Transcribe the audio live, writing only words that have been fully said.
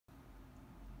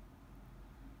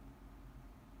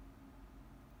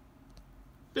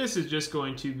This is just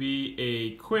going to be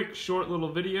a quick, short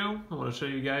little video. I want to show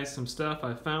you guys some stuff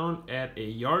I found at a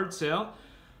yard sale.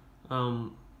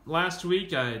 Last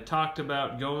week I talked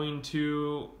about going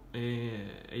to a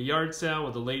yard sale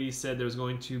where the lady said there was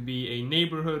going to be a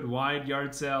neighborhood-wide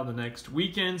yard sale the next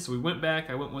weekend. So we went back.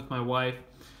 I went with my wife.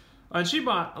 And she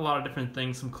bought a lot of different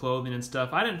things, some clothing and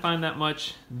stuff. I didn't find that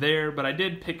much there, but I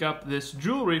did pick up this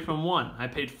jewelry from one. I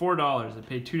paid $4. I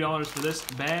paid $2 for this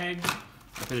bag.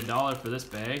 I paid $1 for this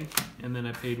bag, and then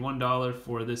I paid $1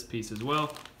 for this piece as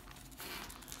well.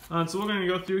 So we're going to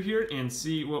go through here and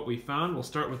see what we found. We'll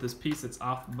start with this piece that's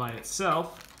off by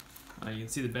itself. You can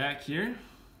see the back here,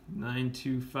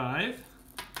 925.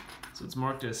 So it's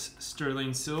marked as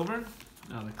sterling silver.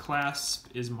 The clasp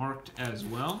is marked as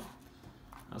well.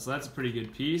 So that's a pretty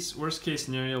good piece. Worst case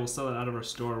scenario, we'll sell it out of our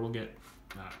store. We'll get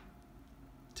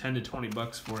 10 to 20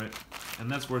 bucks for it, and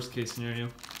that's worst case scenario.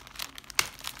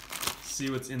 See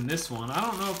what's in this one. I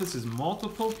don't know if this is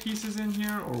multiple pieces in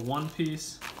here or one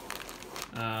piece.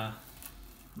 Let's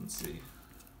see.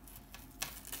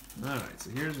 Alright,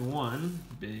 so here's one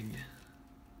big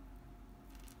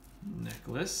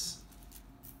necklace.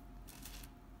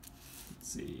 Let's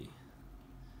see.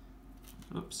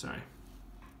 Oops, sorry.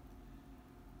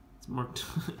 It's marked,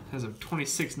 has a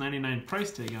 $26.99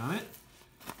 price tag on it.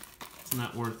 It's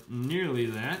not worth nearly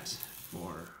that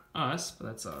for us, but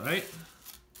that's alright.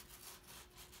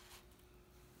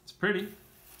 Pretty. And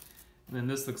then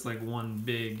this looks like one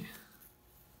big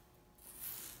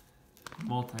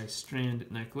multi-strand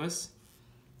necklace.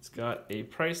 It's got a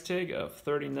price tag of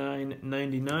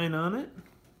 $39.99 on it.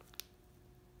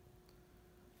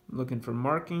 I'm looking for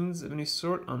markings of any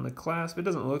sort on the clasp. It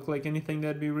doesn't look like anything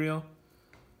that'd be real,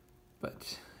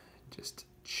 but just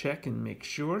check and make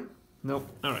sure. Nope.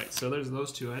 Alright, so there's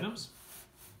those two items.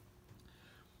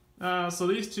 So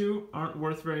these two aren't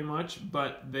worth very much,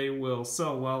 but they will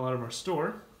sell well out of our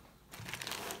store.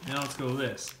 Now let's go with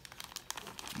this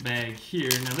bag here.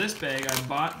 Now this bag I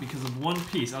bought because of one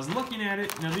piece. I was looking at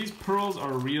it. Now these pearls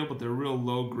are real, but they're real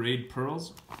low grade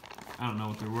pearls. I don't know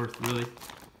what they're worth really.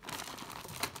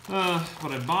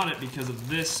 But I bought it because of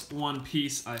this one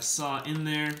piece I saw in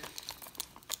there.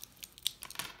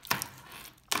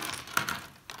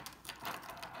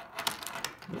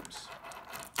 Oops.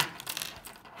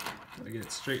 Gotta get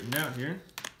it straightened out here.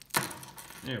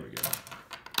 There we go.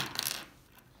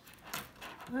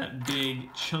 That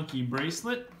big chunky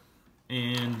bracelet,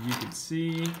 and you can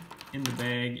see in the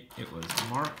bag it was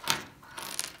marked.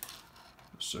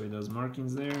 I'll show you those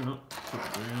markings there. Nope, flip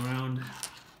it around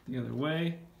the other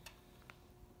way.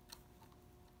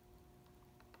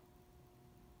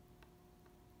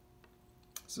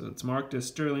 So it's marked as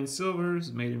sterling silver, it's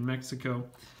made in Mexico.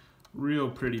 Real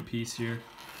pretty piece here.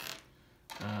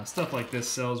 Stuff like this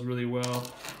sells really well.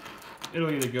 It'll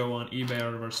either go on eBay or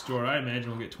out of our store. I imagine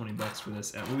we'll get 20 bucks for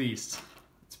this at least.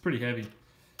 It's pretty heavy.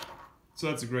 So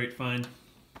that's a great find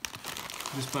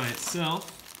just by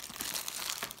itself.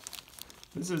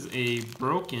 This is a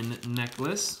broken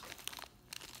necklace.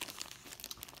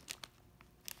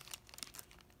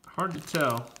 Hard to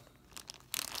tell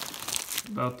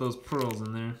about those pearls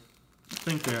in there. I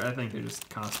think they're just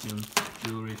costume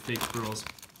jewelry, fake pearls.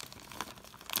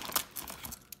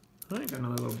 Alright, got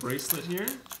another little bracelet here.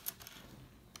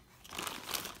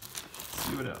 Let's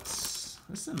see what else.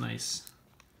 This is a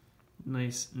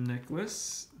nice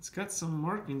necklace. It's got some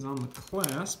markings on the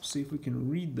clasp. See if we can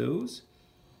read those.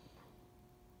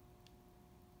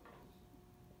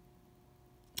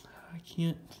 I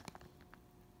can't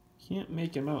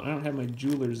make them out. I don't have my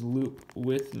jeweler's loupe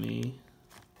with me.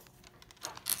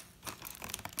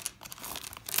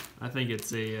 I think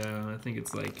it's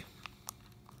like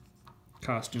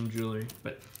costume jewelry,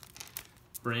 but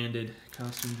branded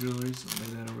costume jewelry, so I'll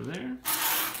lay that over there.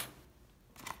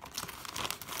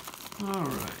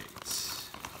 Alright,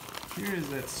 here is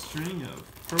that string of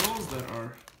pearls that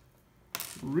are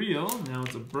real. Now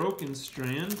it's a broken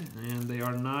strand, and they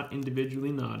are not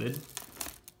individually knotted.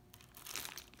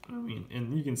 I mean,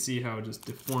 and you can see how just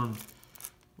deformed,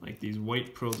 like these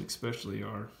white pearls especially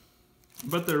are.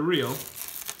 But they're real,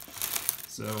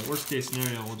 so worst case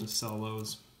scenario, we'll just sell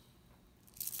those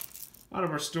out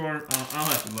of our store. I'll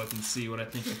have to look and see what I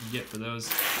think I can get for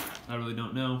those. I really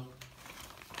don't know.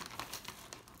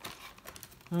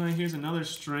 Here's another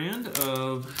strand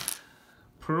of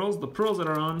pearls. The pearls that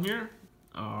are on here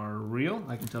are real.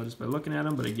 I can tell just by looking at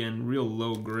them, but again, real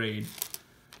low grade.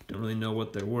 Don't really know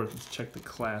what they're worth. Let's check the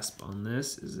clasp on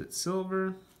this. Is it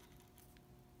silver?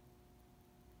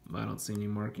 I don't see any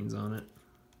markings on it.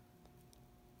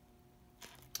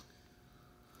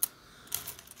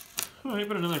 Alright,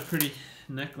 but another pretty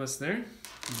necklace there.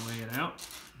 Lay it out.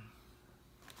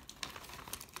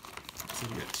 So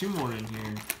we got 2 more in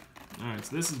here. Alright,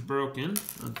 so this is broken,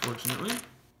 unfortunately.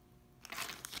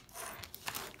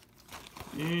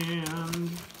 And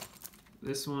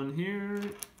this one here.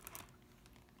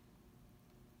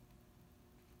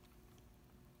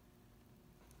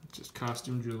 Just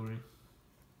costume jewelry.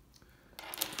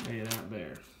 Lay that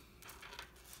there.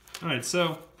 Alright,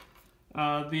 so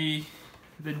the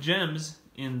gems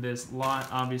in this lot,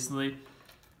 obviously,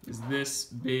 is this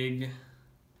big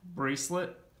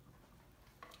bracelet,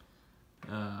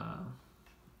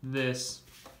 this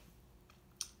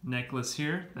necklace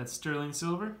here, that's sterling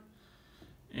silver,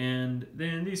 and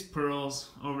then these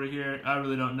pearls over here. I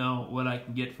really don't know what I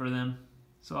can get for them,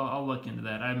 so I'll look into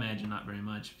that. I imagine not very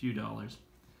much, a few dollars.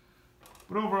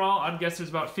 But overall, I'd guess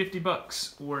there's about 50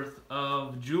 bucks worth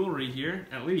of jewelry here,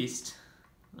 at least,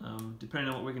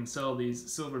 depending on what we can sell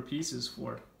these silver pieces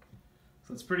for.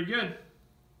 So it's pretty good.